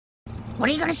What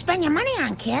are you gonna spend your money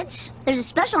on, kids? There's a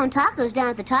special on tacos down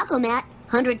at the taco mat.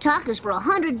 100 tacos for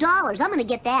 $100. I'm gonna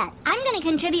get that. I'm gonna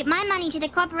contribute my money to the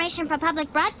Corporation for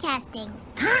Public Broadcasting.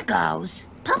 Tacos?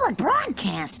 Public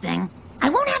broadcasting? I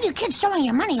won't have you kids throwing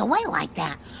your money away like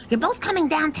that. You're both coming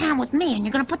downtown with me, and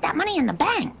you're gonna put that money in the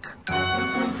bank.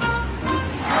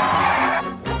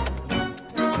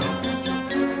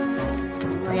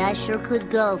 Boy, I sure could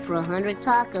go for 100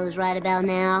 tacos right about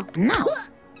now. No.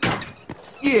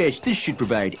 Yes, this should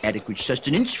provide adequate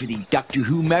sustenance for the Doctor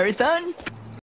Who marathon.